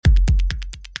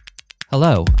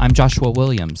Hello, I'm Joshua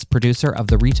Williams, producer of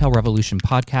the Retail Revolution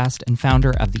podcast and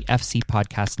founder of the FC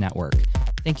Podcast Network.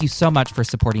 Thank you so much for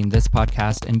supporting this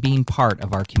podcast and being part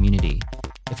of our community.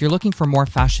 If you're looking for more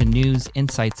fashion news,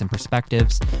 insights, and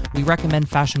perspectives, we recommend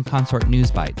Fashion Consort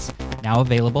News Bites, now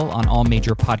available on all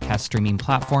major podcast streaming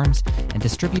platforms and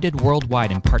distributed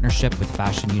worldwide in partnership with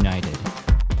Fashion United.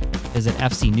 Visit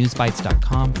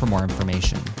fcnewsbites.com for more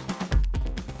information.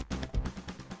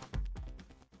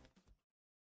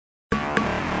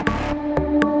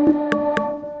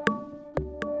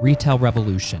 Retail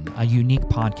Revolution, a unique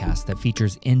podcast that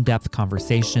features in-depth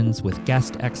conversations with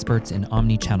guest experts in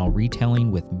omni-channel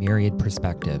retailing with myriad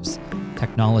perspectives,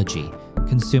 technology,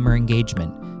 consumer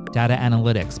engagement, data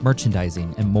analytics,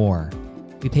 merchandising, and more.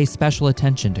 We pay special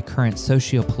attention to current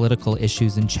socio-political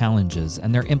issues and challenges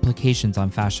and their implications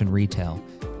on fashion retail,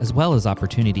 as well as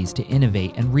opportunities to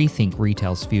innovate and rethink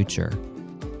retail's future.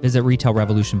 Visit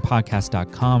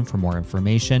retailrevolutionpodcast.com for more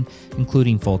information,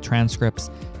 including full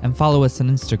transcripts, and follow us on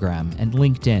Instagram and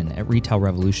LinkedIn at Retail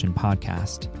Revolution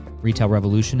Podcast. Retail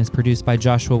Revolution is produced by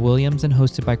Joshua Williams and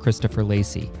hosted by Christopher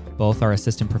Lacey. Both are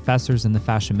assistant professors in the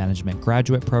Fashion Management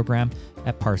Graduate Program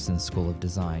at Parsons School of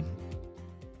Design.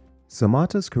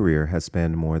 Samata's career has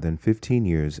spanned more than 15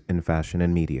 years in fashion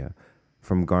and media,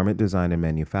 from garment design and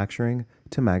manufacturing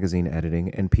to magazine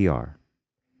editing and PR.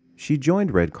 She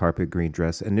joined Red Carpet Green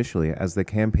Dress initially as the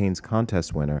campaign's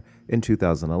contest winner in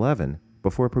 2011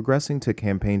 before progressing to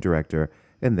campaign director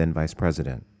and then vice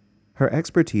president. Her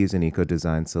expertise in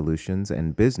eco-design solutions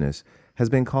and business has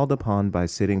been called upon by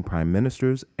sitting prime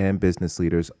ministers and business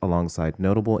leaders alongside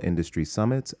notable industry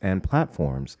summits and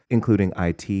platforms, including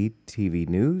IT, TV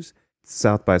News,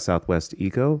 South by Southwest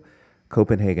Eco,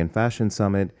 Copenhagen Fashion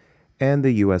Summit, and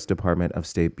the U.S. Department of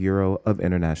State Bureau of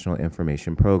International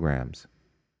Information Programs.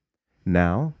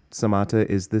 Now, Samata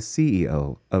is the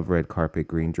CEO of Red Carpet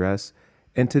Green Dress,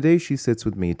 and today she sits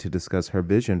with me to discuss her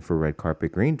vision for Red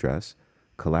Carpet Green Dress,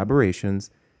 collaborations,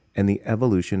 and the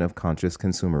evolution of conscious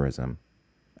consumerism.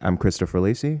 I'm Christopher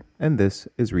Lacey, and this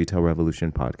is Retail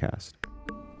Revolution Podcast.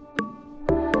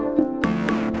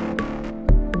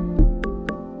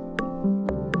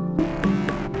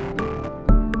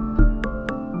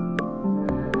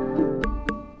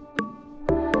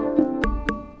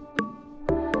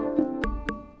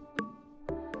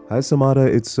 Hi, Samata.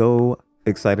 It's so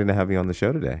exciting to have you on the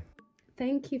show today.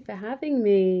 Thank you for having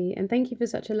me. And thank you for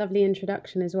such a lovely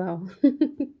introduction as well.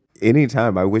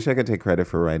 Anytime. I wish I could take credit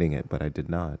for writing it, but I did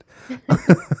not.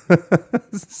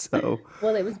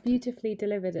 Well, it was beautifully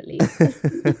delivered at least.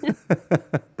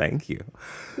 Thank you.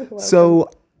 You're welcome. So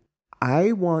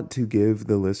I want to give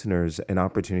the listeners an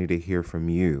opportunity to hear from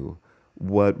you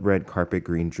what Red Carpet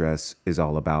Green Dress is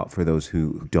all about for those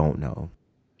who don't know.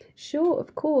 Sure,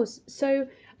 of course. So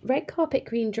Red Carpet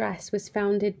Green Dress was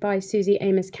founded by Susie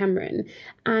Amos Cameron,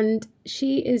 and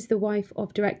she is the wife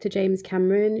of director James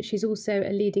Cameron. She's also a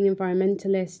leading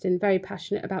environmentalist and very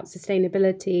passionate about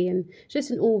sustainability and just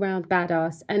an all-round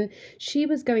badass. And she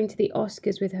was going to the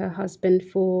Oscars with her husband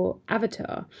for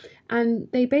Avatar. And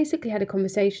they basically had a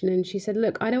conversation and she said,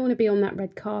 look, I don't want to be on that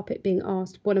red carpet being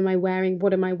asked, what am I wearing?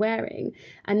 What am I wearing?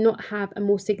 And not have a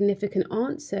more significant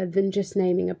answer than just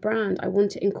naming a brand. I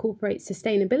want to incorporate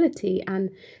sustainability and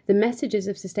the messages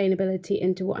of sustainability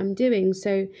into what I'm doing.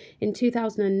 So in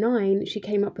 2009, she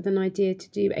came up with an idea to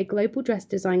do a global dress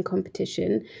design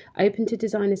competition open to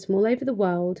designers from all over the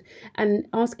world and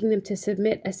asking them to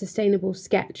submit a sustainable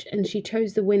sketch. And she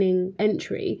chose the winning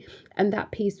entry and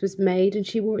that piece was made and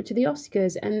she wore it to the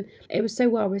Oscars and it was so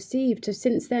well received. So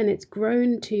since then, it's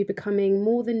grown to becoming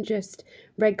more than just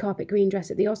Red Carpet Green Dress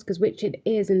at the Oscars, which it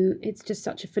is, and it's just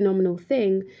such a phenomenal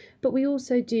thing. But we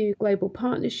also do global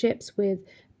partnerships with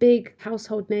big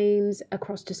household names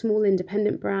across to small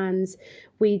independent brands.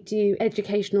 We do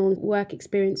educational work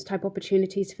experience type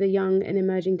opportunities for the young and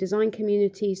emerging design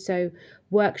community, so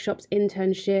workshops,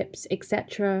 internships,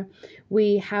 etc.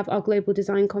 We have our global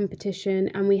design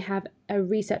competition and we have a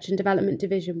research and development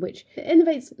division which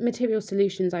innovates material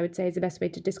solutions, I would say is the best way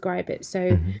to describe it.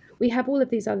 So we have all of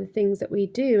these other things that we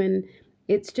do, and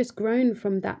it's just grown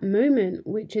from that moment,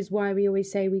 which is why we always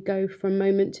say we go from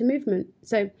moment to movement.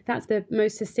 So that's the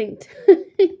most succinct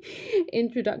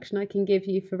introduction I can give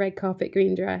you for Red Carpet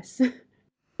Green Dress.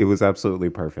 It was absolutely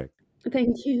perfect.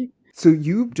 Thank you. So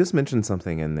you just mentioned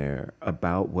something in there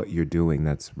about what you're doing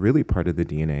that's really part of the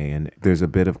DNA, and there's a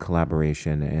bit of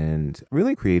collaboration and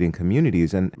really creating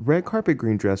communities. And Red Carpet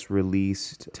Green Dress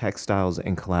released textiles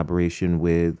in collaboration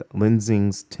with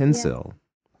Linzing's Tinsel.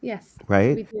 Yes.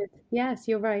 Right? We did. Yes,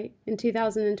 you're right. In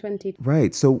 2020.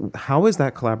 Right. So how is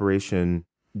that collaboration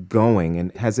going,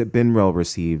 and has it been well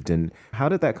received, and how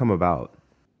did that come about?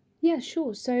 Yeah,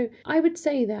 sure. So I would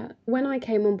say that when I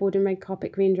came on board in Red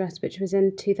Carpet Green Dress, which was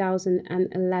in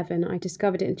 2011, I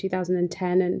discovered it in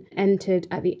 2010 and entered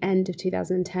at the end of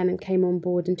 2010 and came on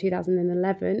board in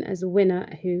 2011 as a winner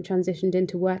who transitioned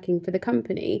into working for the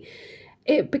company.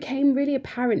 It became really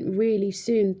apparent really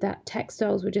soon that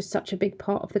textiles were just such a big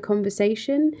part of the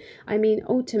conversation. I mean,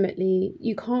 ultimately,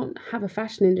 you can't have a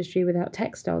fashion industry without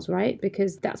textiles, right?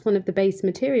 Because that's one of the base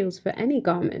materials for any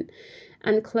garment.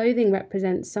 And clothing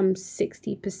represents some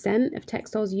 60% of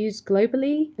textiles used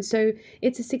globally. So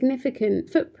it's a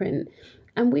significant footprint.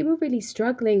 And we were really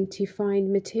struggling to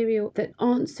find material that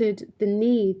answered the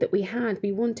need that we had.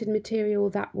 We wanted material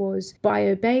that was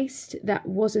bio-based, that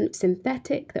wasn't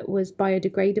synthetic, that was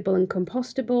biodegradable and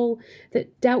compostable,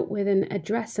 that dealt with and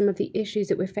addressed some of the issues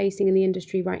that we're facing in the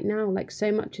industry right now. Like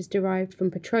so much is derived from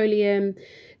petroleum,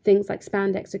 things like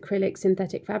spandex, acrylic,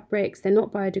 synthetic fabrics. They're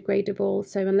not biodegradable.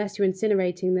 So unless you're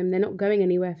incinerating them, they're not going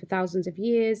anywhere for thousands of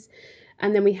years.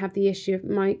 And then we have the issue of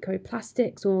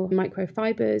microplastics or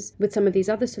microfibers with some of these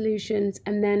other solutions.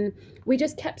 And then we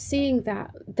just kept seeing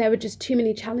that there were just too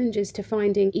many challenges to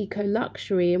finding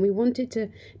eco-luxury. And we wanted to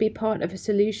be part of a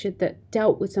solution that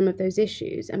dealt with some of those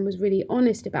issues and was really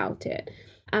honest about it.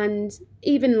 And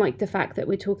even like the fact that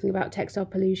we're talking about textile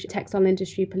pollution, textile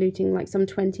industry polluting like some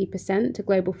 20% to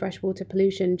global freshwater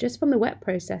pollution just from the wet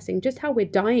processing, just how we're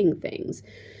dyeing things.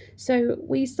 So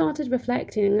we started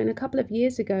reflecting, and a couple of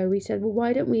years ago we said, well,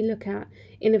 why don't we look at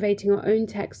innovating our own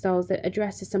textiles that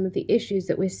addresses some of the issues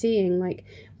that we're seeing? Like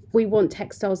we want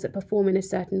textiles that perform in a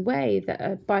certain way, that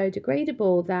are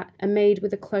biodegradable, that are made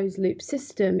with a closed loop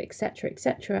system, etc.,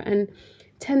 etc. And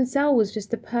Tencel was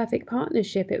just the perfect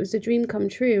partnership. It was a dream come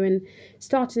true, and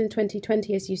started in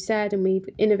 2020, as you said, and we've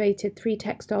innovated 3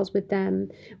 textiles with them,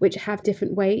 which have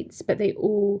different weights, but they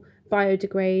all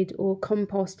biodegrade or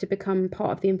compost to become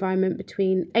part of the environment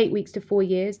between 8 weeks to 4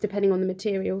 years, depending on the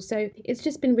material. So it's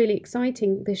just been really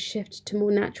exciting, this shift to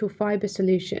more natural fiber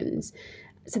solutions.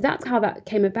 So that's how that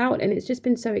came about, and it's just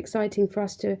been so exciting for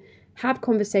us to have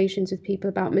conversations with people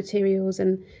about materials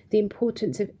and the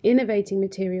importance of innovating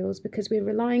materials, because we're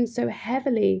relying so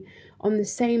heavily on the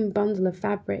same bundle of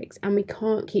fabrics and we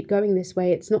can't keep going this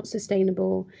way. It's not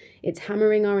sustainable. It's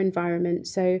hammering our environment.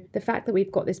 So the fact that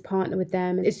we've got this partner with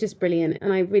them is just brilliant,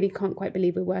 and I really can't quite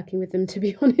believe we're working with them, to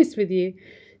be honest with you.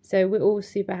 So we're all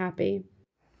super happy.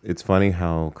 It's funny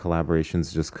how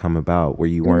collaborations just come about where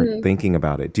you weren't thinking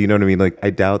about it. Do you know what I mean? Like,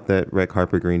 I doubt that Red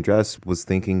Carpet Green Dress was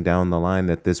thinking down the line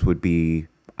that this would be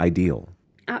ideal.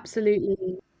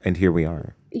 Absolutely. And here we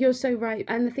are. You're so right.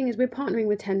 And the thing is, we're partnering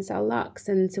with Tencel Luxe.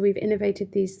 And so we've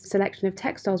innovated these selection of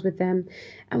textiles with them.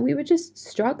 And we were just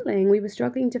struggling. We were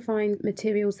struggling to find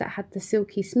materials that had the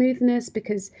silky smoothness,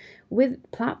 because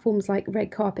with platforms like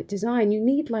Red Carpet Design, you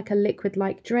need like a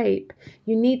liquid-like drape.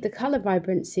 You need the color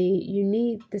vibrancy. You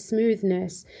need the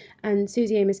smoothness. And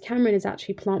Susie Amos Cameron is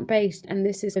actually plant-based, and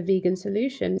this is a vegan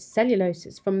solution. Cellulose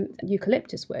is from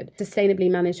eucalyptus wood, sustainably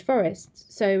managed forests.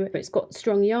 So it's got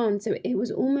strong yarn. So it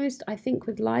was almost, I think,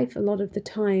 with life, a lot of the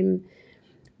time,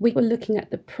 we were looking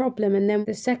at the problem, and then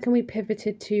the second we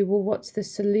pivoted to, well, what's the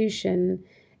solution?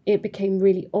 It became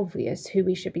really obvious who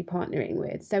we should be partnering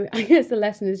with. So I guess the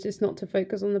lesson is just not to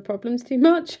focus on the problems too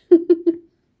much.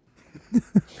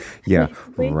 Yeah,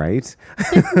 right.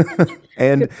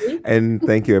 and and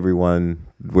thank you, everyone.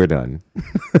 We're done.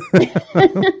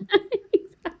 Exactly.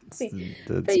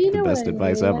 That's But you the know what best I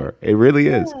advice mean, ever. It really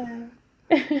is.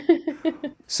 yeah.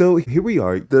 So here we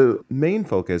are. The main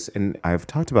focus, and I've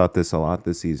talked about this a lot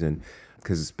this season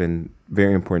because it's been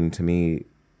very important to me.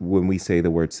 When we say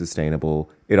the word sustainable,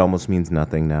 it almost means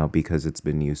nothing now because it's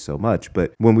been used so much.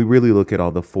 But when we really look at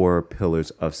all the 4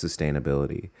 pillars of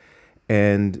sustainability,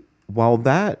 and while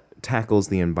that tackles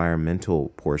the environmental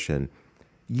portion,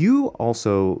 you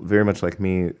also, very much like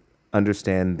me,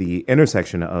 understand the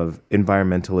intersection of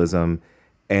environmentalism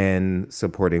and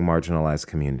supporting marginalized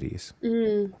communities.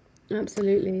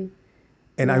 Absolutely.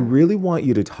 And I Yeah. really want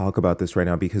you to talk about this right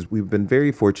now because we've been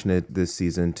very fortunate this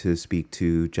season to speak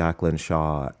to Jacqueline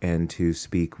Shaw and to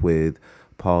speak with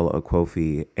Paul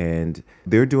Akwofi, and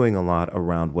they're doing a lot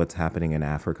around what's happening in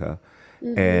Africa.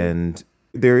 And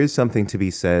there is something to be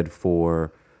said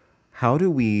for how do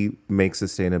we make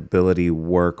sustainability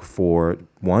work for,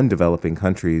 one, developing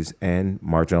countries and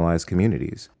marginalized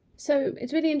communities? So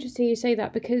it's really interesting you say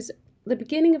that, because the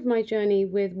beginning of my journey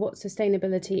with what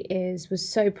sustainability is was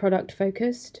so product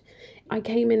focused. I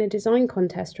came in a design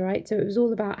contest, right? So it was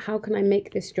all about how can I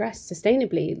make this dress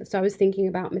sustainably? So I was thinking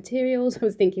about materials, I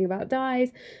was thinking about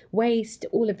dyes, waste,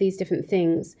 all of these different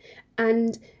things.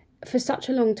 And for such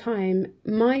a long time,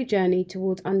 my journey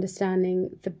towards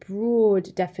understanding the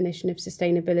broad definition of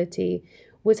sustainability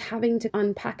was having to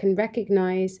unpack and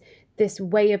recognize this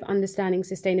way of understanding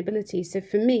sustainability. So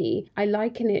for me, I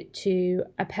liken it to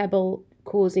a pebble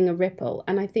causing a ripple.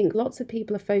 And I think lots of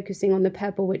people are focusing on the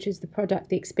pebble, which is the product,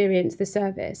 the experience, the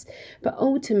service. But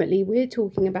ultimately, we're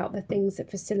talking about the things that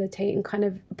facilitate and kind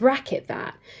of bracket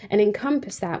that and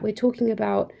encompass that. We're talking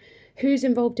about who's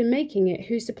involved in making it,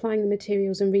 who's supplying the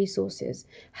materials and resources,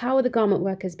 how are the garment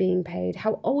workers being paid,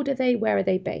 how old are they, where are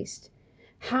they based,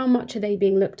 how much are they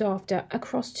being looked after,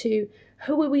 across to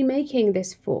who are we making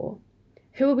this for,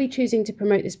 who are we choosing to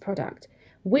promote this product,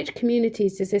 which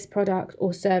communities does this product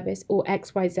or service or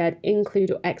XYZ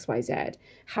include or XYZ?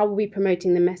 How are we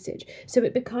promoting the message? So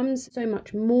it becomes so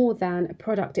much more than a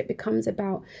product. It becomes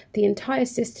about the entire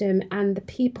system and the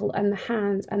people and the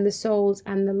hands and the souls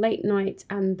and the late nights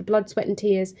and the blood, sweat and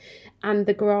tears and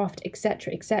the graft,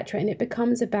 etc., etc. And it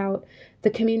becomes about the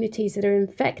communities that are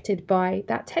infected by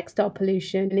that textile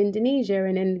pollution in Indonesia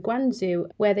and in Guangzhou,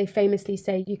 where they famously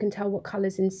say you can tell what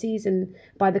colour's in season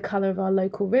by the colour of our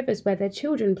local rivers where their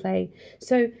children play.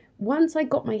 So once I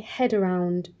got my head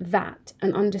around that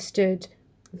and understood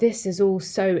this is all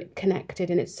so connected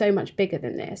and it's so much bigger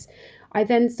than this, I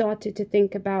then started to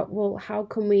think about, well, how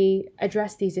can we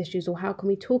address these issues, or how can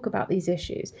we talk about these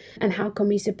issues, and how can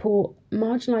we support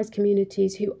marginalized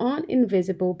communities who aren't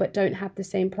invisible but don't have the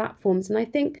same platforms? And I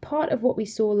think part of what we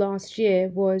saw last year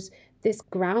was this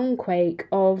groundquake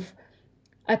of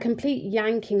a complete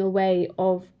yanking away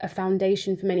of a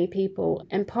foundation for many people.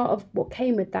 And part of what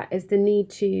came with that is the need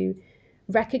to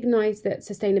recognize that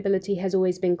sustainability has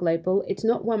always been global. It's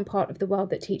not one part of the world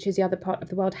that teaches the other part of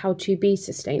the world how to be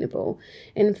sustainable.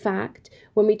 In fact,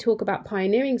 when we talk about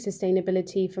pioneering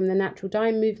sustainability, from the natural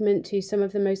dye movement to some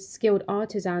of the most skilled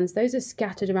artisans, those are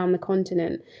scattered around the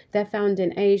continent. They're found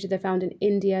in Asia, they're found in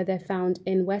India, they're found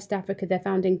in West Africa, they're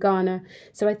found in Ghana.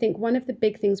 So I think one of the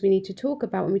big things we need to talk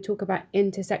about when we talk about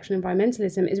intersectional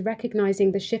environmentalism is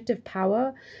recognizing the shift of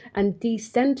power and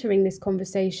decentering this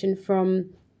conversation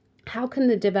from how can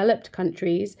the developed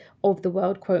countries of the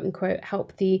world, quote unquote,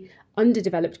 help the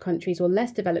underdeveloped countries or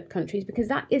less developed countries, because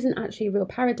that isn't actually a real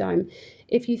paradigm.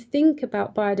 If you think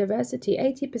about biodiversity,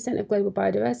 80% of global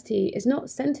biodiversity is not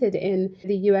centered in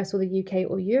the US or the UK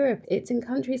or Europe. It's in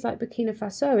countries like Burkina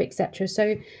Faso, etc.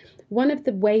 So one of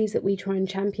the ways that we try and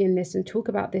champion this and talk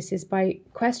about this is by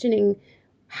questioning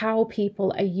how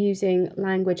people are using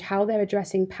language, how they're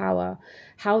addressing power,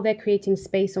 how they're creating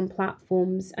space on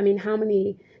platforms. I mean, how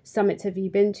many summits have you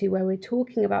been to where we're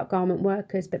talking about garment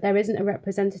workers, but there isn't a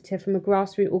representative from a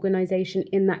grassroots organization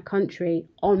in that country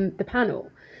on the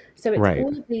panel? So it's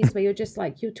all of these where you're just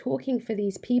like, you're talking for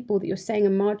these people that you're saying are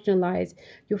marginalized.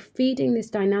 You're feeding this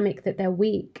dynamic that they're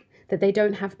weak, that they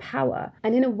don't have power.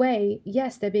 And in a way,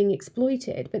 yes, they're being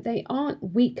exploited, but they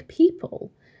aren't weak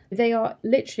people. They are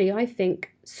literally, I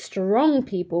think, strong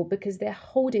people, because they're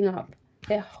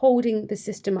holding the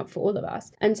system up for all of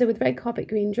us. And so with Red Carpet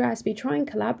Green Dress, we try and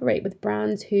collaborate with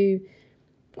brands who,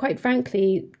 quite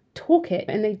frankly, talk it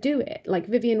and they do it. Like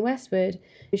Vivienne Westwood,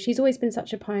 she's always been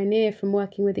such a pioneer, from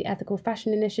working with the Ethical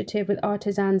Fashion Initiative with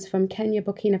artisans from Kenya,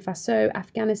 Burkina Faso,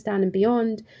 Afghanistan and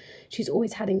beyond. She's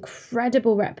always had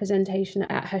incredible representation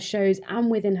at her shows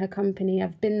and within her company.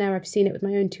 I've been there, I've seen it with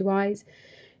my own two eyes.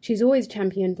 She's always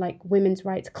championed like women's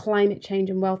rights, climate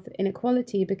change and wealth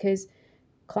inequality, because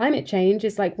climate change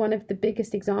is like one of the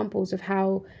biggest examples of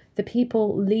how the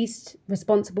people least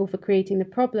responsible for creating the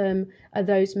problem are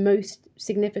those most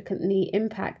significantly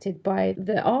impacted by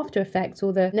the after effects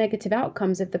or the negative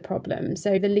outcomes of the problem.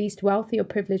 So the least wealthy or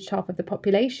privileged half of the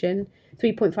population,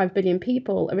 3.5 billion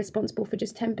people, are responsible for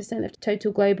just 10% of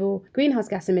total global greenhouse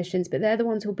gas emissions, but they're the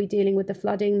ones who will be dealing with the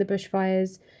flooding, the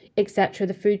bushfires, etc.,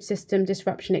 the food system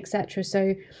disruption, etc.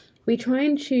 So we try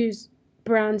and choose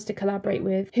brands to collaborate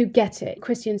with who get it.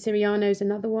 Christian Siriano is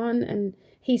another one, and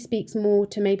he speaks more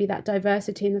to maybe that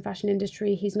diversity in the fashion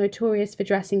industry. He's notorious for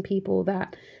dressing people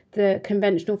that the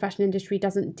conventional fashion industry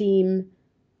doesn't deem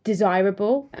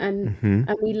desirable, and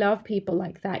we love people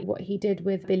like that. What he did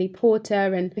with Billy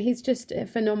Porter, and he's just a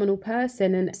phenomenal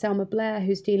person, and Selma Blair,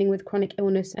 who's dealing with chronic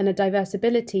illness and a diverse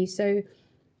ability. So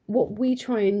what we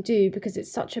try and do, because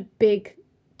it's such a big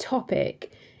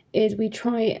topic, is we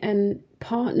try and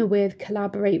partner with,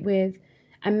 collaborate with,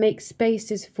 and make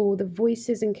spaces for the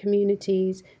voices and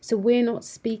communities. So we're not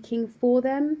speaking for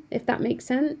them, if that makes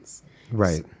sense.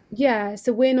 Right. Yeah.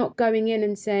 So we're not going in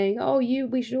and saying, oh,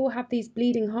 we should all have these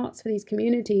bleeding hearts for these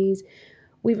communities.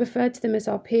 We refer to them as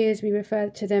our peers. We refer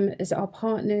to them as our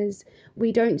partners.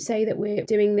 We don't say that we're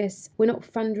doing this. We're not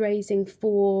fundraising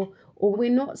for, or we're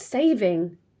not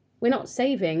saving. We're not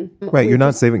saving. Right. You're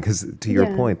not saving, because to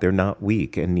your point, they're not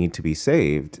weak and need to be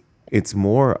saved. It's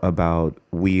more about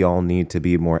we all need to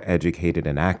be more educated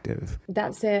and active.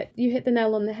 That's it. You hit the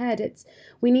nail on the head.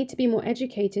 We need to be more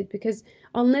educated, because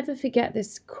I'll never forget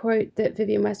this quote that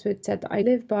Vivienne Westwood said that I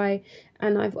live by,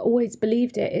 and I've always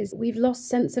believed it, is we've lost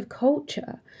sense of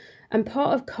culture. And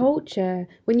part of culture,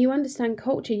 when you understand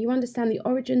culture, you understand the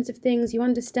origins of things. You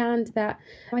understand that,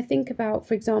 I think about,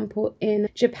 for example, in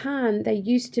Japan, there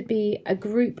used to be a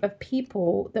group of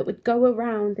people that would go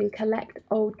around and collect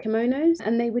old kimonos,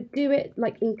 and they would do it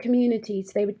like in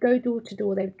communities. They would go door to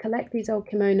door, they would collect these old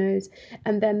kimonos,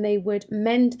 and then they would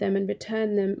mend them and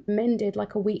return them mended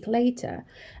like a week later.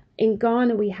 In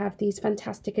Ghana, we have these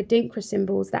fantastic Adinkra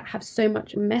symbols that have so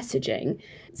much messaging.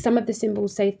 Some of the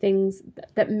symbols say things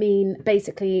that mean,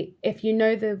 basically, if you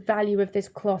know the value of this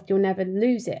cloth, you'll never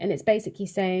lose it. And it's basically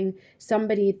saying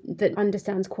somebody that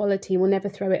understands quality will never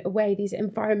throw it away, these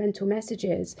environmental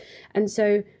messages. And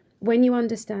so when you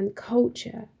understand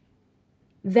culture,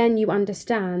 then you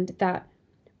understand that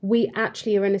we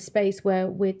actually are in a space where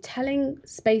we're telling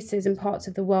spaces and parts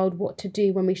of the world what to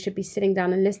do when we should be sitting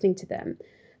down and listening to them.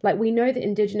 Like, we know that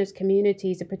Indigenous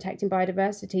communities are protecting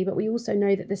biodiversity, but we also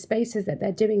know that the spaces that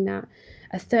they're doing that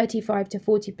are 35 to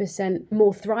 40%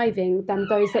 more thriving than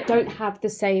those that don't have the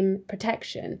same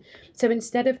protection. So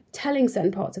instead of telling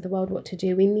certain parts of the world what to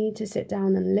do, we need to sit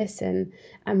down and listen,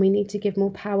 and we need to give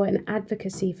more power and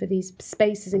advocacy for these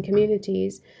spaces and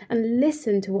communities and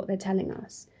listen to what they're telling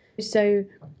us. So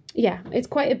yeah, it's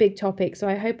quite a big topic. So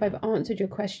I hope I've answered your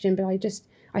question, but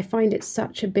I find it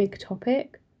such a big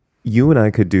topic. You and I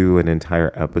could do an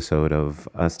entire episode of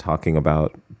us talking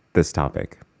about this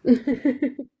topic.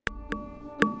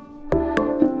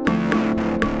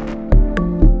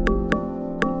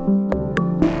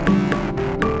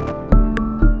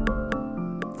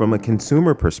 From a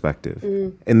consumer perspective,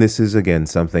 and this is, again,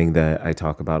 something that I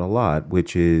talk about a lot,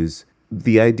 which is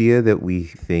the idea that we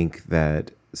think that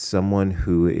someone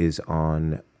who is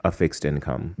on a fixed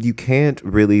income, you can't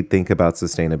really think about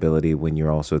sustainability when you're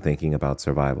also thinking about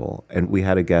survival. And we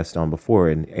had a guest on before,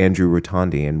 and Andrew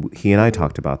Rotondi, and he and I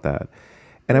talked about that.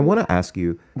 And I want to ask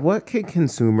you, what can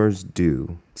consumers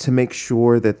do to make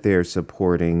sure that they're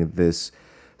supporting this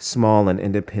small and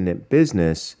independent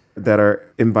business that are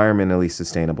environmentally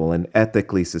sustainable and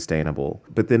ethically sustainable?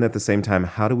 But then at the same time,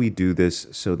 how do we do this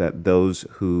so that those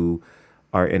who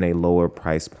are in a lower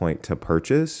price point to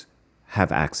purchase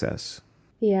have access?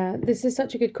 Yeah, this is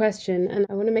such a good question, and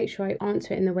I want to make sure I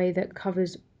answer it in the way that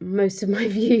covers most of my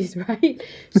views, right?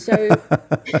 So,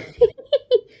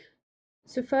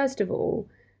 so first of all,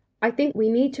 I think we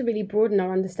need to really broaden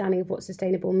our understanding of what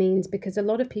sustainable means, because a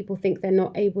lot of people think they're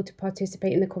not able to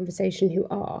participate in the conversation who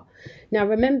are. Now,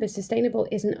 remember, sustainable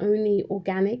isn't only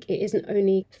organic, it isn't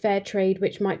only fair trade,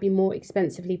 which might be more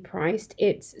expensively priced.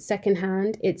 It's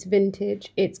secondhand, it's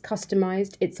vintage, it's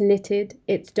customized, it's knitted,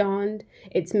 it's darned,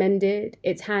 it's mended,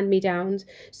 it's hand-me-downs.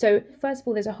 So first of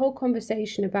all, there's a whole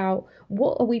conversation about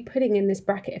what are we putting in this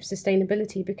bracket of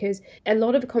sustainability, because a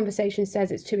lot of the conversation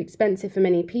says it's too expensive for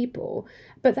many people.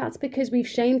 But that's because we've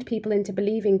shamed people into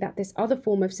believing that this other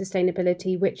form of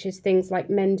sustainability, which is things like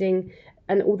mending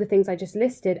and all the things I just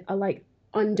listed, are like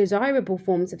undesirable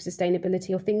forms of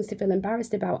sustainability or things to feel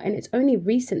embarrassed about. And it's only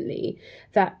recently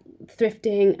that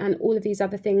thrifting and all of these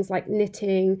other things like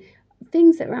knitting,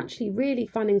 things that are actually really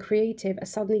fun and creative, are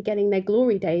suddenly getting their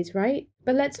glory days, right?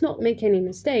 But let's not make any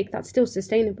mistake, that's still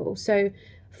sustainable. So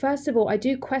first of all, I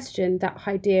do question that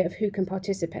idea of who can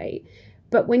participate.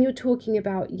 But when you're talking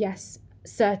about, yes,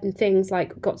 certain things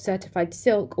like got certified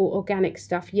silk or organic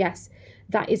stuff, yes,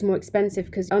 that is more expensive,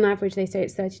 because on average they say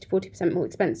it's 30 to 40% more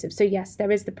expensive. So yes,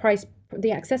 there is the price.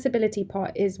 The accessibility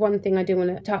part is one thing I do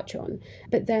want to touch on.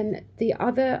 But then the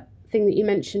other thing that you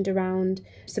mentioned around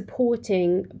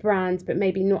supporting brands but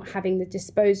maybe not having the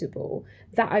disposable,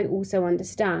 that I also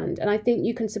understand. And I think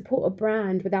you can support a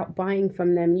brand without buying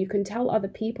from them. You can tell other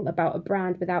people about a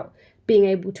brand without being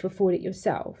able to afford it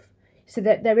yourself. So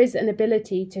that there is an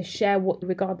ability to share what,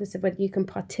 regardless of whether you can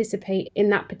participate in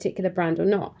that particular brand or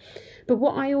not. But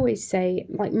what I always say,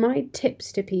 like my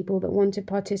tips to people that want to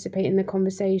participate in the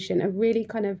conversation, are really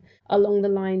kind of along the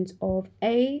lines of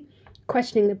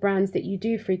questioning the brands that you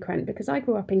do frequent. Because I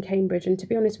grew up in Cambridge, and to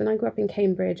be honest, when I grew up in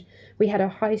Cambridge, we had a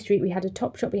high street, we had a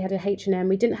Topshop, we had a H&M.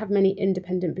 We didn't have many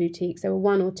independent boutiques. There were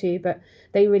one or two, but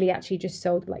they really actually just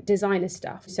sold like designer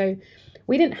stuff. So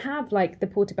we didn't have like the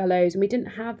Portobellos, and we didn't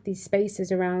have these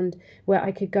spaces around where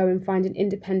I could go and find an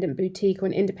independent boutique or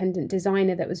an independent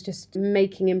designer that was just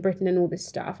making in Britain and all this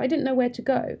stuff. I didn't know where to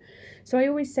go. So I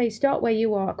always say, start where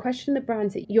you are, question the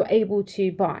brands that you're able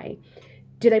to buy.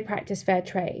 Do they practice fair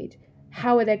trade?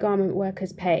 How are their garment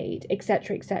workers paid,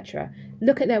 etc., etc.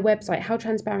 Look at their website. How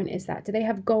transparent is that? Do they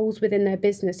have goals within their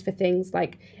business for things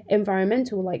like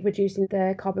environmental, like reducing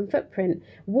their carbon footprint,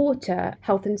 water,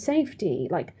 health and safety,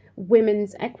 like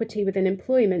women's equity within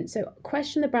employment? So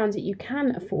question the brands that you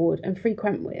can afford and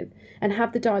frequent with, and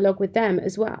have the dialogue with them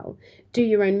as well. Do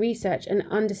your own research and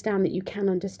understand that you can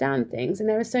understand things. And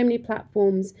there are so many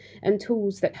platforms and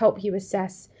tools that help you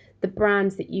assess the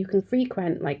brands that you can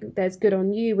frequent. Like there's Good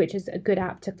On You, which is a good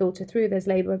app to filter through. There's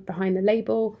Label Behind the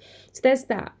Label. So there's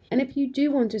that. And if you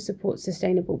do want to support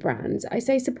sustainable brands, I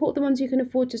say support the ones you can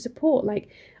afford to support. Like,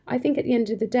 I think at the end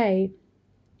of the day,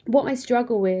 what I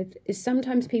struggle with is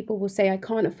sometimes people will say I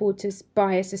can't afford to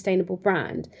buy a sustainable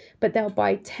brand, but they'll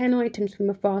buy 10 items from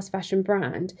a fast fashion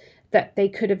brand that they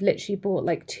could have literally bought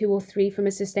like 2 or 3 from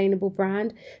a sustainable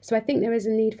brand. So I think there is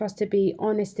a need for us to be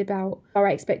honest about our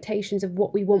expectations of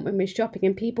what we want when we're shopping.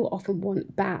 And people often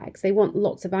want bags, they want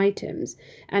lots of items.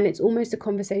 And it's almost a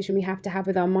conversation we have to have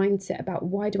with our mindset about,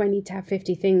 why do I need to have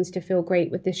 50 things to feel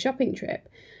great with this shopping trip?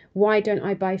 Why don't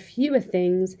I buy fewer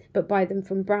things, but buy them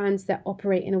from brands that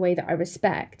operate in a way that I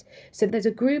respect? So there's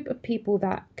a group of people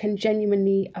that can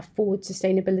genuinely afford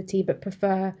sustainability, but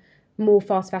prefer more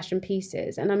fast fashion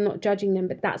pieces. And I'm not judging them,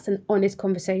 but that's an honest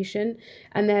conversation.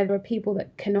 And there are people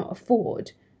that cannot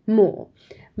afford more.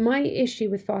 My issue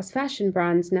with fast fashion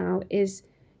brands now is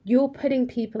you're putting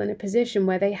people in a position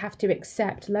where they have to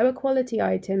accept lower quality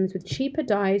items with cheaper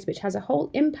dyes, which has a whole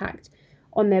impact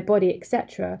on their body,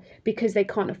 etc., because they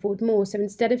can't afford more. So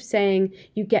instead of saying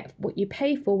you get what you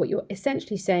pay for, what you're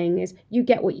essentially saying is you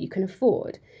get what you can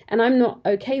afford. And I'm not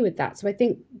okay with that. So I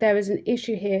think there is an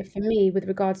issue here for me with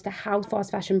regards to how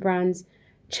fast fashion brands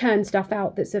churn stuff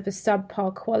out that's of a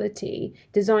subpar quality,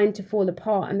 designed to fall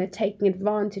apart, and they're taking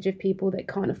advantage of people that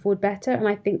can't afford better. And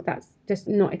I think that's just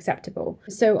not acceptable.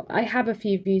 So I have a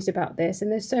few views about this, and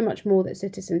there's so much more that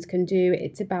citizens can do.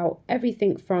 It's about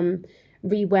everything from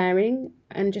re-wearing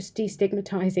and just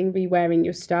destigmatizing re-wearing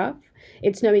your stuff.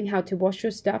 It's knowing how to wash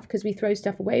your stuff, because we throw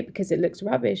stuff away because it looks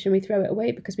rubbish, and we throw it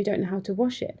away because we don't know how to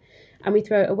wash it, and we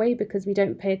throw it away because we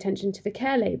don't pay attention to the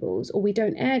care labels, or we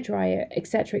don't air dry it,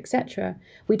 etc., etc.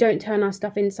 We don't turn our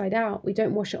stuff inside out, we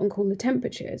don't wash it on cooler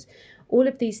temperatures. All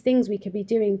of these things we could be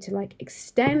doing to like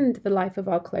extend the life of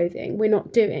our clothing, we're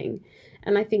not doing.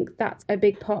 And I think that's a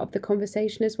big part of the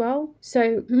conversation as well.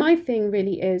 So my thing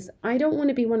really is, I don't want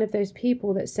to be one of those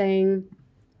people that's saying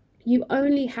you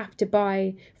only have to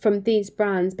buy from these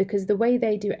brands because the way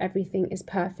they do everything is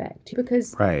perfect.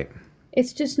 Because Right.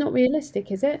 it's just not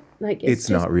realistic, is it? Like It's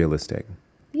not realistic.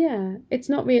 Yeah, it's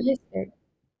not realistic.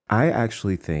 I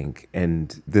actually think,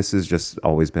 and this has just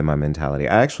always been my mentality,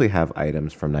 I actually have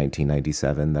items from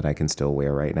 1997 that I can still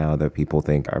wear right now that people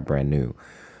think are brand new.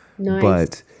 Nice.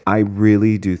 But I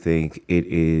really do think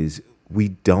we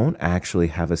don't actually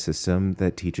have a system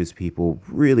that teaches people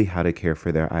really how to care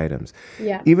for their items.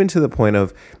 Yeah. Even to the point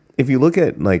of, if you look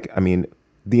at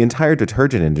the entire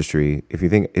detergent industry, if you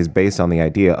think, is based on the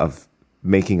idea of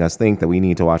making us think that we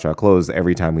need to wash our clothes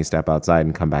every time we step outside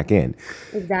and come back in.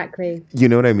 Exactly. You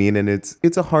know what I mean? And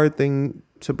it's a hard thing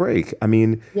to break. I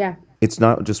mean, Yeah. It's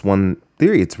not just one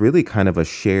theory. It's really kind of a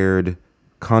shared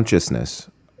consciousness.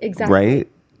 Exactly.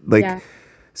 Right? Like, Yeah.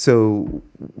 So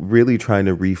really trying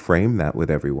to reframe that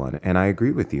with everyone. And I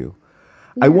agree with you.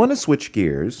 I want to switch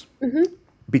gears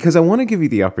because I want to give you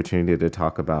the opportunity to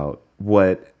talk about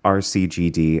what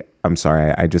RCGD, I'm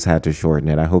sorry, I just had to shorten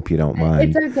it. I hope you don't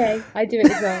mind. It's okay. I do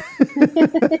it as well.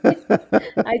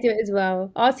 I do it as well.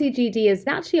 RCGD is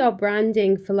actually our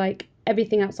branding for like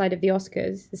everything outside of the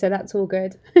Oscars. So that's all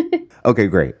good. Okay,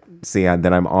 great. See,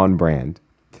 then I'm on brand.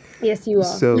 Yes, you are.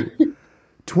 So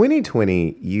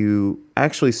 2020, you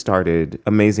actually started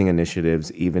amazing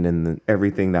initiatives, even in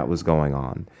everything that was going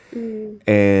on.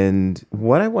 And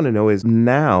what I want to know is,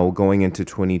 now going into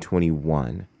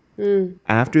 2021,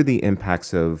 after the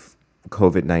impacts of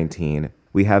COVID-19,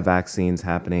 we have vaccines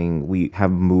happening, we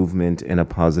have movement in a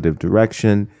positive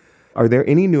direction. Are there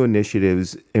any new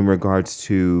initiatives in regards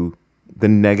to the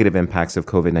negative impacts of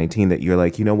COVID-19 that you're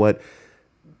like, you know what?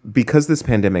 Because this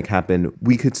pandemic happened,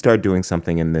 we could start doing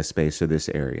something in this space or this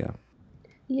area?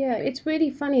 Yeah, it's really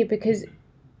funny because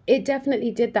it definitely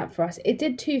did that for us. It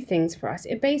did two things for us.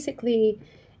 It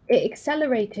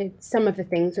accelerated some of the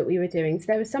things that we were doing. So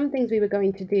there were some things we were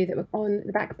going to do that were on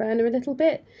the back burner a little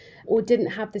bit, or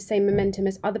didn't have the same momentum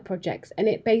as other projects. And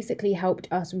it basically helped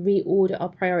us reorder our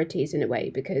priorities in a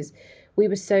way, because we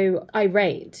were so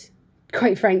irate,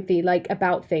 quite frankly, like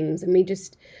about things.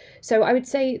 So I would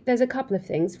say there's a couple of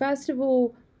things. First of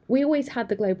all, we always had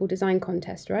the global design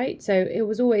contest, right? So it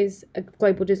was always a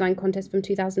global design contest from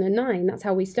 2009. That's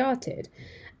how we started.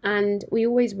 And we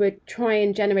always would try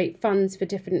and generate funds for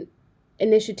different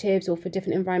initiatives or for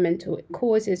different environmental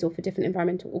causes or for different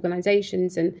environmental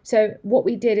organizations. And so what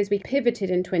we did is we pivoted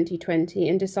in 2020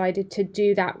 and decided to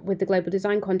do that with the Global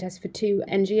Design Contest for 2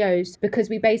 NGOs, because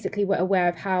we basically were aware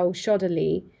of how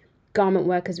shoddily garment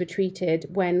workers were treated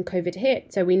when COVID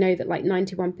hit. So we know that like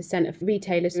 91% of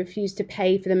retailers refused to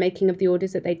pay for the making of the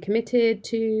orders that they'd committed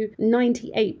to,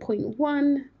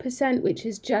 98.1%, which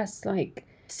is just like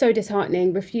so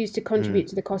disheartening, refused to contribute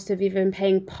to the cost of even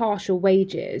paying partial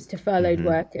wages to furloughed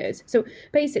workers. So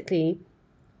basically,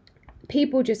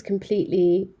 people just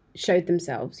completely showed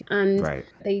themselves, and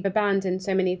they abandoned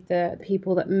so many of the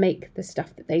people that make the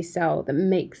stuff that they sell, that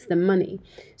makes the money.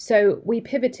 So we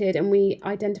pivoted and we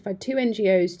identified 2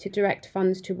 NGOs to direct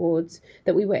funds towards,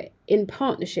 that we were in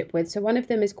partnership with. So one of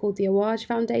them is called the Awaj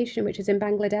Foundation, which is in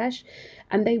Bangladesh,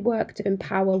 and they work to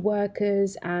empower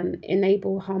workers and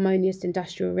enable harmonious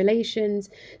industrial relations.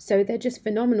 So they're just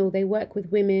phenomenal. They work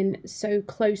with women so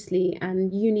closely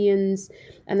and unions,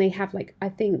 and they have like, I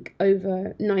think,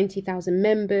 over 90,000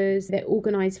 members. They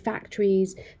organize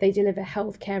factories, they deliver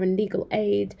healthcare and legal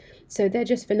aid. So they're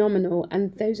just phenomenal.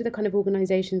 And those are the kind of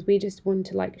organizations we just want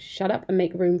to like shut up and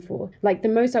make room for. Like the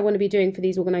most I want to be doing for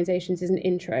these organizations is an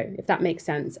intro, if that makes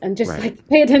sense. And just like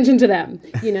pay attention to them,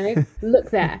 you know, look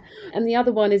there. And the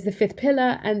other one is the Fifth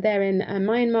Pillar, and they're in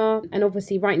Myanmar. And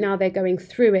obviously right now they're going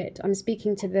through it. I'm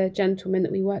speaking to the gentleman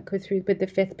that we work with through with the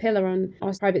Fifth Pillar on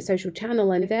our private social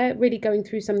channel, and they're really going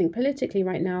through something politically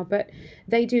right now, but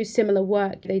they do similar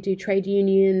work. They do trade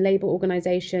union, labor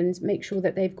organizations, make sure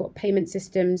that they've got payment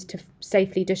systems to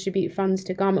safely distribute funds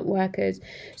to garment workers.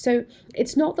 So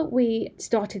it's not that we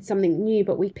started something new,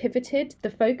 but we pivoted the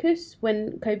focus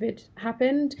when COVID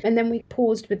happened, and then we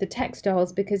paused with the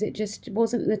textiles because it just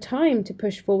wasn't the time to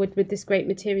push forward with this great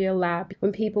material lab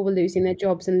when people were losing their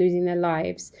jobs and losing their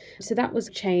lives. So that was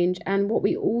a change. And what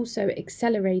we also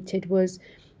accelerated was,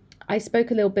 I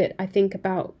spoke a little bit, I think,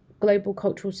 about global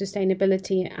cultural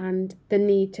sustainability and the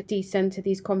need to decenter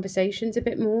these conversations a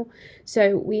bit more.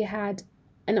 So we had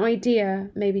an idea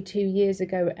maybe 2 years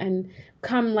ago, and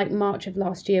come like March of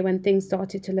last year when things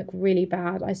started to look really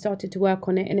bad, I started to work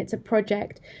on it. And it's a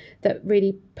project that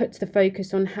really puts the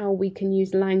focus on how we can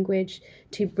use language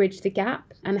to bridge the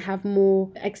gap and have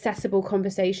more accessible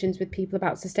conversations with people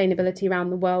about sustainability around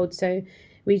the world. So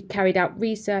we carried out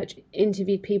research,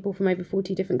 interviewed people from over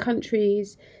 40 different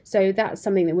countries. So that's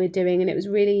something that we're doing. And it was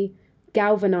really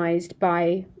galvanized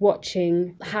by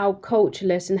watching how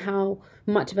cultureless and how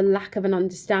much of a lack of an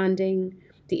understanding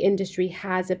the industry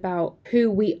has about who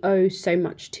we owe so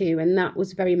much to. And that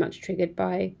was very much triggered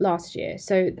by last year.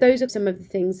 So those are some of the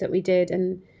things that we did.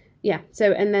 And yeah,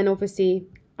 so, and then obviously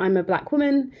I'm a Black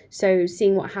woman, so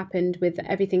seeing what happened with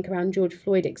everything around George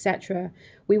Floyd, etc.,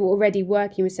 we were already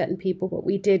working with certain people, but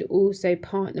we did also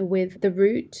partner with The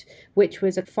Root, which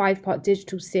was a 5-part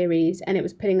digital series, and it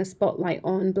was putting a spotlight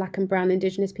on Black and brown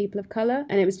Indigenous people of colour,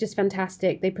 and it was just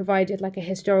fantastic. They provided like a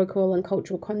historical and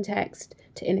cultural context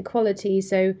to inequality,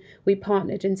 so we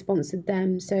partnered and sponsored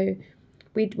them. So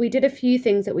we did a few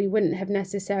things that we wouldn't have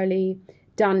necessarily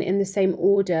done in the same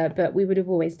order, but we would have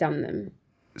always done them.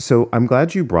 So I'm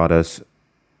glad you brought us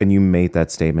and you made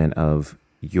that statement of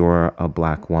you're a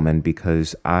Black woman,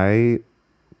 because I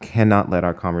cannot let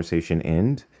our conversation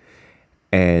end.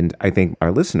 And I think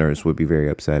our listeners would be very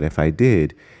upset if I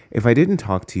didn't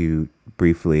talk to you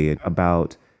briefly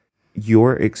about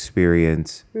your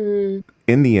experience in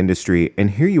the industry.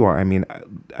 And here you are. I mean,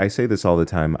 I say this all the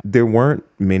time. There weren't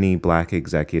many Black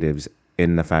executives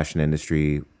in the fashion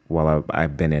industry while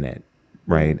I've been in it,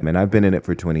 right? I mean, I've been in it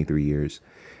for 23 years.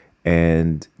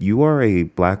 And you are a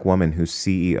Black woman who's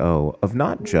CEO of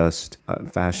not just a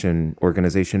fashion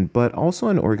organization, but also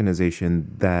an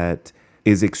organization that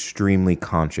is extremely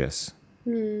conscious.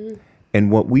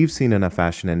 And what we've seen in a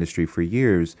fashion industry for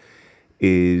years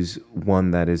is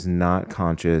one that is not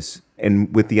conscious.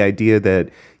 And with the idea that,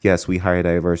 yes, we hire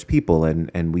diverse people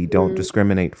and we don't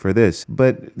discriminate for this,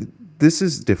 but this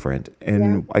is different.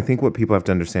 And I think what people have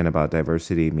to understand about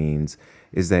diversity means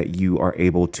is that you are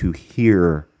able to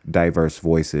hear diverse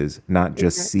voices, not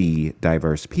just see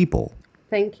diverse people.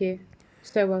 Thank you.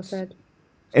 So well said.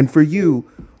 And for you,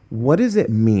 what does it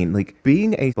mean, like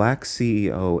being a Black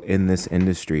CEO in this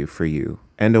industry for you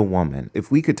and a woman?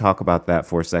 If we could talk about that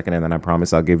for a second, and then I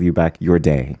promise I'll give you back your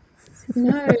day.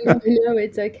 No,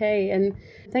 it's okay. And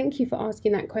thank you for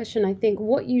asking that question. I think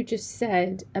what you just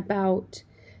said about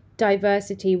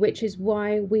diversity, which is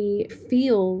why we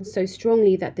feel so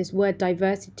strongly that this word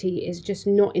diversity is just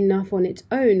not enough on its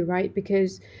own, right?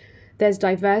 Because there's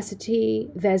diversity,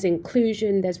 there's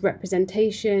inclusion, there's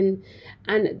representation.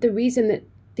 And the reason that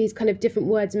these kind of different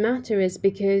words matter is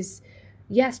because,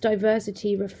 yes,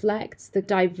 diversity reflects the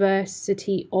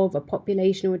diversity of a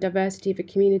population or diversity of a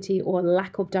community or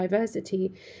lack of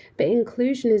diversity, but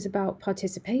inclusion is about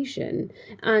participation,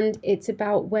 and it's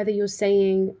about whether you're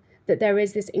saying that there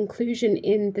is this inclusion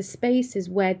in the spaces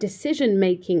where decision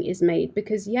making is made.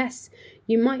 Because yes,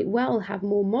 you might well have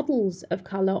more models of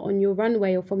color on your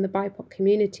runway or from the BIPOC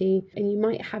community, and you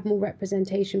might have more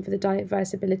representation for the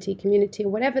diverse ability community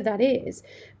or whatever that is.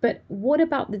 But what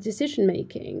about the decision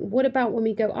making? What about when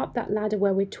we go up that ladder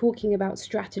where we're talking about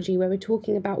strategy, where we're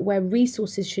talking about where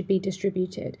resources should be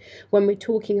distributed, when we're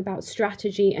talking about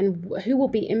strategy and who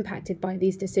will be impacted by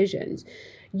these decisions?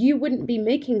 You wouldn't be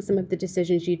making some of the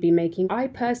decisions you'd be making. I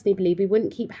personally believe we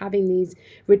wouldn't keep having these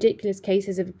ridiculous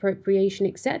cases of appropriation,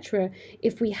 etc.,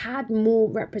 if we had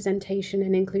more representation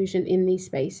and inclusion in these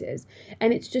spaces.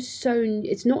 And it's just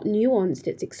it's not nuanced,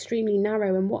 it's extremely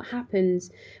narrow. And what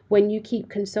happens when you keep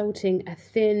consulting a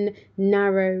thin,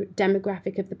 narrow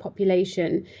demographic of the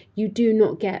population, you do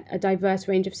not get a diverse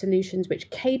range of solutions which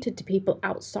cater to people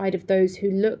outside of those who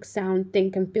look, sound,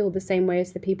 think, and feel the same way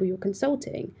as the people you're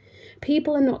consulting.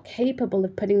 People are not capable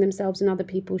of putting themselves in other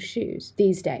people's shoes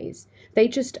these days. They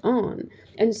just aren't.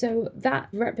 And so that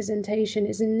representation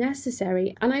is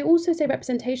necessary. And I also say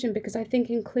representation because I think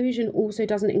inclusion also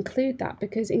doesn't include that,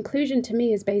 because inclusion to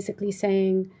me is basically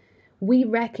saying, we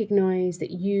recognize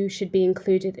that you should be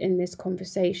included in this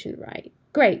conversation, right?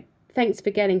 Great. Thanks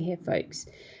for getting here, folks.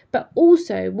 But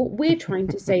also what we're trying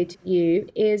to say to you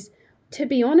is, to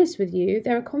be honest with you,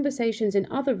 there are conversations in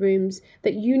other rooms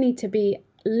that you need to be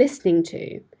listening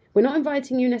to. We're not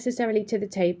inviting you necessarily to the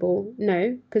table,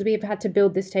 no, because we have had to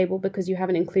build this table because you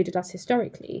haven't included us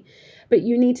historically. But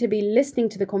you need to be listening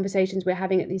to the conversations we're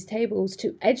having at these tables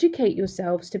to educate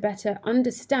yourselves to better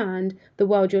understand the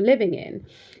world you're living in.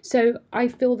 So I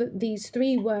feel that these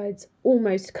three words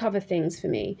almost cover things for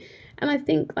me. And I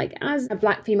think, like, as a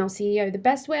Black female CEO, the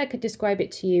best way I could describe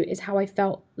it to you is how I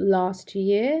felt last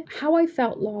year. How I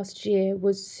felt last year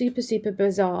was super, super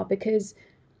bizarre because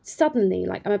suddenly,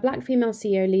 like, I'm a Black female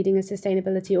CEO leading a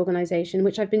sustainability organization,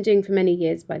 which I've been doing for many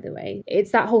years, by the way. It's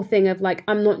that whole thing of like,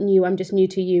 I'm not new, I'm just new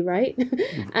to you, right?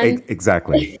 And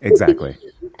Exactly.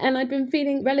 and I'd been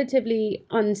feeling relatively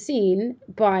unseen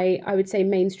by, I would say,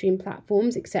 mainstream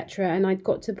platforms, etc. And I'd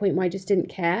got to the point where I just didn't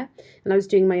care and I was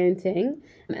doing my own thing.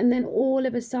 And then all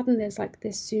of a sudden there's like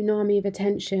this tsunami of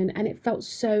attention, and it felt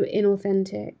so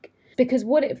inauthentic. Because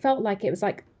what it felt like, it was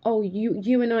like, oh,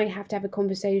 you and I have to have a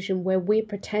conversation where we're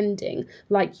pretending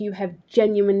like you have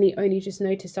genuinely only just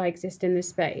noticed I exist in this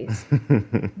space.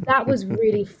 That was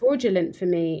really fraudulent for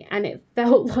me. And it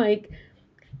felt like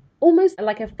almost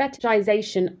like a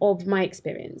fetishization of my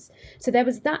experience. So there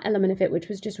was that element of it, which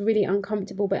was just really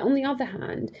uncomfortable. But on the other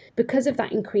hand, because of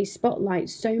that increased spotlight,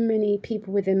 so many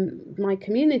people within my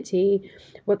community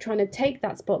were trying to take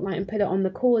that spotlight and put it on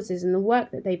the causes and the work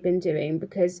that they've been doing.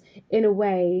 Because in a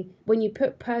way, when you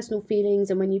put personal feelings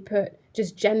and when you put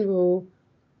just general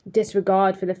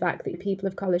disregard for the fact that people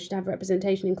of colour should have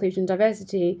representation, inclusion,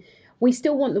 diversity, we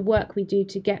still want the work we do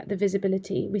to get the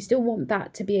visibility. We still want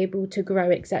that to be able to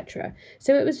grow, etc.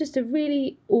 So it was just a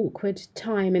really awkward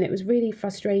time, and it was really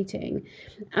frustrating.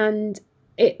 And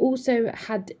it also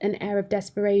had an air of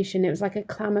desperation. It was like a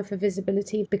clamour for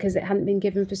visibility because it hadn't been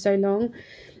given for so long.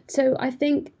 So I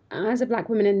think as a Black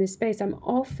woman in this space, I'm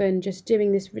often just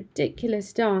doing this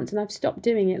ridiculous dance, and I've stopped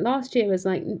doing it. Last year was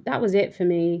like, that was it for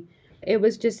me. It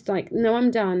was just like, no,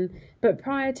 I'm done. But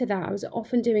prior to that, I was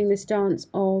often doing this dance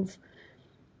of,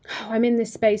 oh, I'm in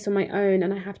this space on my own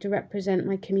and I have to represent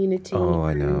my community. Oh,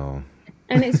 I know.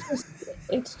 And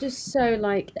it's just so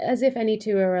like, as if any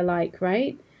two are alike,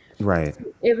 right? Right.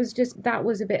 It was just, that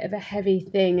was a bit of a heavy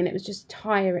thing, and it was just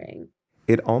tiring.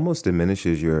 It almost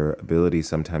diminishes your ability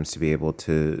sometimes to be able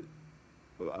to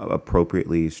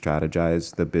appropriately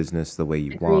strategize the business the way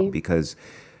you want, because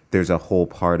there's a whole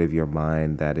part of your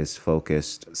mind that is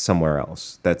focused somewhere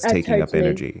else, that's taking up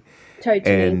energy.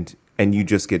 Totally. And you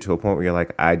just get to a point where you're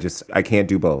like, I can't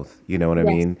do both. You know what I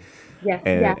mean? Yes.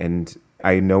 And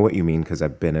I know what you mean because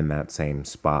I've been in that same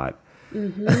spot.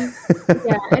 Mm-hmm.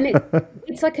 Yeah, and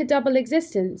it's like a double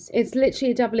existence. It's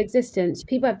literally a double existence.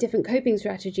 People have different coping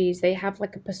strategies. They have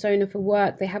like a persona for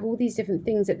work. They have all these different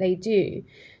things that they do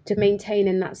to maintain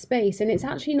in that space. And it's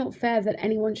actually not fair that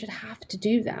anyone should have to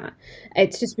do that.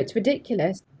 It's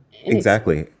ridiculous. And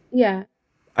Exactly. Yeah.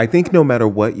 I think no matter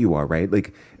what you are, right?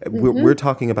 Like we're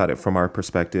talking about it from our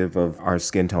perspective of our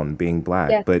skin tone being Black,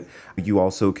 Yes. but you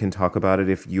also can talk about it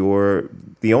if you're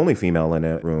the only female in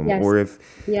a room, Yes. or if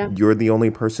you're the only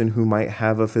person who might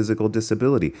have a physical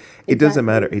disability. It doesn't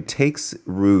matter. It takes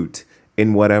root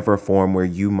in whatever form where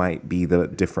you might be the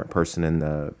different person in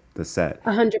the set.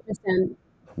 100%.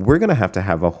 We're going to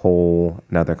have a whole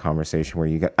nother conversation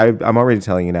where I'm already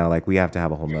telling you now, like, we have to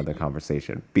have a whole nother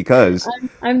conversation because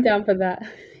I'm down for that.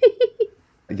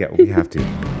 yeah, we have to.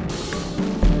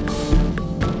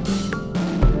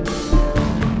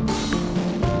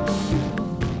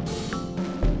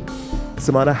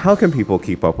 Samata, how can people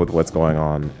keep up with what's going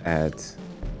on at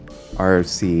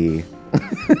RC?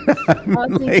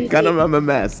 I'm a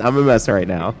mess. I'm a mess right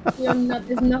now.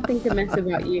 There's nothing to mess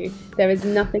about you. There is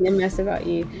nothing to mess about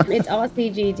you. It's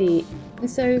RCGD. And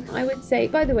so I would say,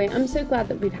 by the way, I'm so glad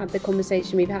that we've had the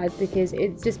conversation we've had, because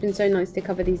it's just been so nice to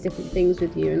cover these different things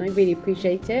with you, and I really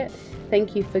appreciate it.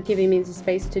 Thank you for giving me the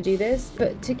space to do this.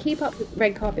 But to keep up with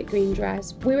Red Carpet Green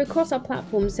Dress, we're across our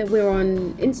platforms. So we're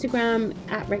on Instagram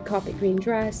at Red Carpet Green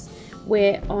Dress.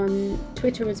 We're on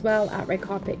Twitter as well at Red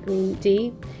Carpet Green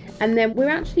D. And then we're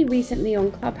actually recently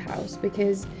on Clubhouse,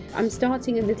 because I'm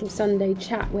starting a little Sunday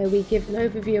chat where we give an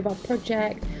overview of our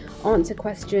project, answer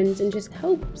questions, and just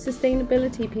help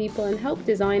sustainability people and help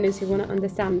designers who want to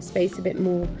understand the space a bit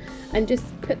more, and just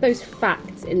put those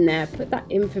facts in there, put that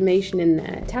information in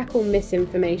there, tackle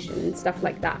misinformation and stuff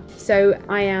like that. So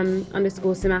I am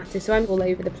 _Samata, so I'm all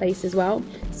over the place as well.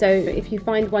 So if you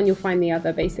find one, you'll find the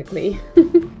other, basically.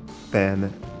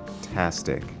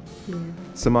 Fantastic. Yeah.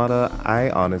 Samata, I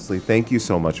honestly thank you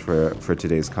so much for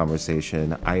today's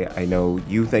conversation. I know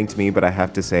you thanked me, but I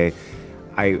have to say,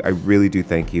 I really do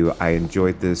thank you. I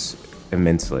enjoyed this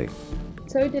immensely.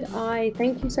 So did I.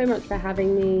 Thank you so much for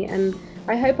having me, and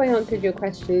I hope I answered your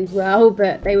questions well,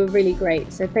 but they were really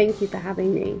great. So thank you for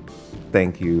having me.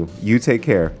 Thank you. You take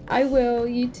care. I will.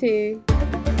 You too.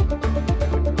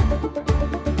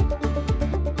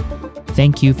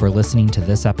 Thank you for listening to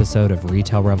this episode of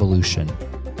Retail Revolution.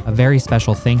 A very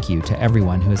special thank you to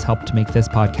everyone who has helped make this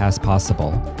podcast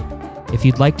possible. If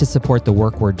you'd like to support the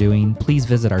work we're doing, please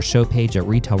visit our show page at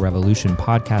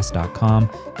retailrevolutionpodcast.com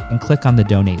and click on the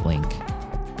donate link.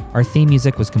 Our theme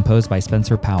music was composed by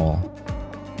Spencer Powell.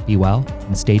 Be well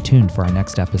and stay tuned for our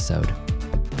next episode.